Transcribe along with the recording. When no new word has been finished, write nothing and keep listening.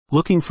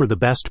Looking for the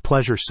best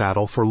pleasure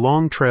saddle for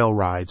long trail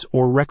rides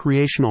or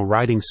recreational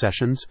riding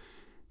sessions?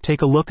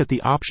 Take a look at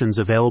the options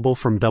available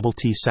from Double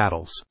T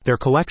Saddles. Their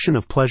collection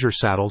of pleasure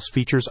saddles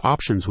features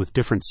options with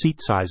different seat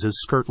sizes,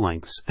 skirt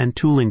lengths, and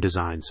tooling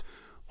designs.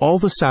 All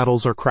the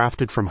saddles are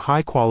crafted from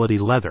high-quality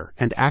leather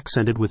and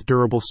accented with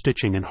durable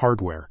stitching and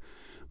hardware.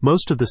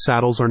 Most of the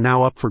saddles are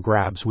now up for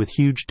grabs with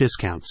huge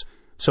discounts,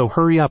 so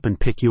hurry up and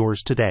pick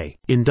yours today.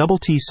 In Double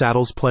T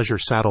Saddles' pleasure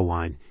saddle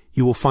line,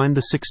 you will find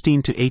the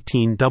 16 to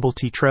 18 Double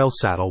T Trail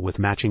saddle with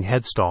matching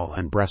headstall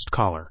and breast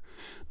collar,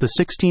 the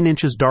 16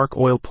 inches dark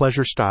oil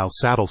pleasure style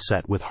saddle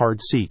set with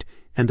hard seat,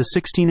 and the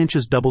 16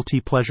 inches Double T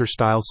pleasure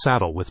style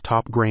saddle with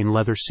top grain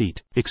leather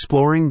seat.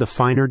 Exploring the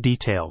finer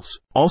details.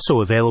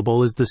 Also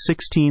available is the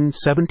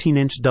 17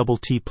 inch Double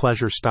T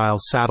pleasure style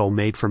saddle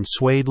made from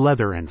suede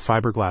leather and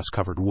fiberglass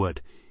covered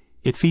wood.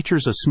 It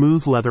features a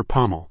smooth leather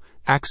pommel,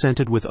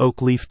 accented with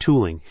oak leaf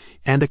tooling,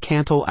 and a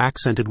cantle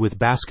accented with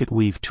basket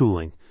weave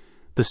tooling.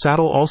 The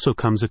saddle also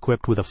comes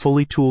equipped with a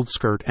fully tooled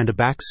skirt and a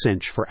back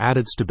cinch for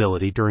added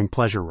stability during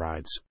pleasure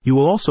rides. You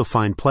will also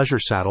find pleasure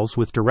saddles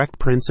with direct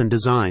prints and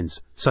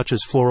designs, such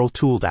as floral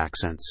tooled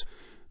accents.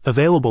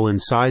 Available in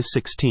size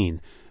 16,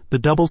 the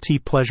Double T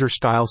Pleasure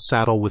Style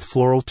saddle with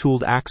floral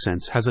tooled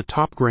accents has a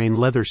top-grain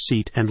leather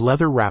seat and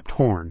leather-wrapped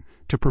horn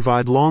to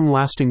provide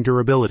long-lasting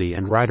durability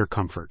and rider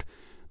comfort.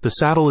 The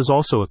saddle is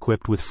also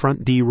equipped with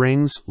front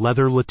D-rings,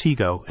 leather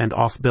latigo, and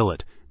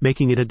off-billet,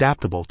 making it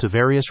adaptable to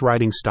various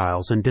riding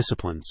styles and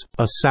disciplines.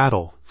 A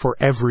saddle for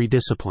every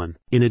discipline.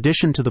 In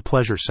addition to the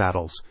pleasure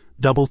saddles,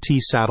 Double T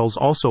Saddles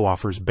also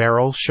offers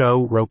barrel,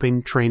 show,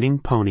 roping, training,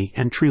 pony,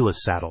 and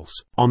treeless saddles.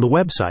 On the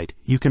website,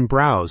 you can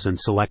browse and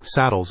select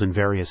saddles in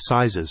various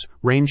sizes,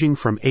 ranging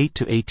from 8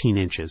 to 18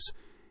 inches.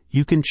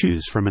 You can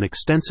choose from an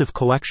extensive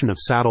collection of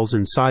saddles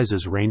in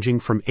sizes ranging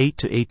from 8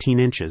 to 18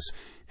 inches,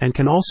 and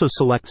can also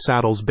select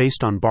saddles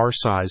based on bar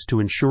size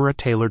to ensure a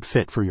tailored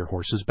fit for your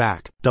horse's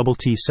back. Double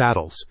T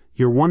Saddles,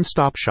 your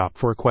one-stop shop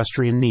for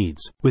equestrian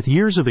needs. With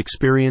years of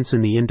experience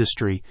in the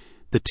industry,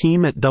 the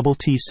team at Double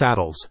T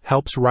Saddles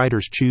helps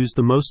riders choose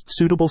the most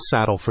suitable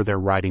saddle for their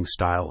riding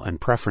style and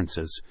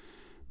preferences.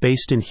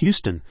 Based in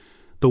Houston,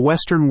 the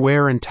Western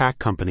Wear and Tack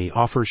Company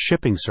offers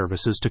shipping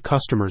services to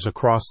customers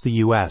across the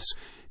U.S.,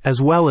 as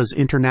well as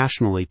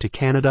internationally to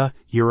Canada,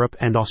 Europe,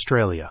 and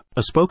Australia.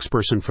 A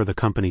spokesperson for the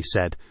company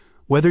said,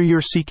 "Whether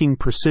you're seeking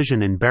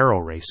precision in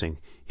barrel racing,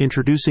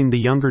 introducing the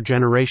younger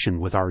generation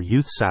with our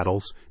youth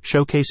saddles,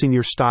 showcasing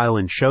your style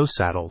in show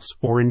saddles,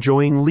 or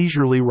enjoying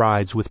leisurely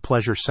rides with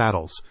pleasure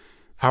saddles,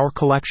 our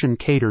collection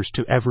caters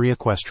to every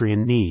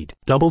equestrian need."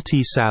 Double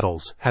T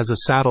Saddles has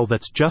a saddle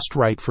that's just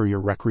right for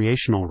your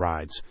recreational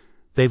rides.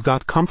 They've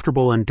got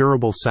comfortable and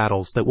durable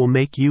saddles that will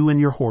make you and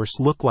your horse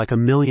look like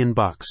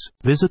 $1,000,000.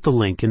 Visit the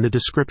link in the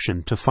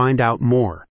description to find out more.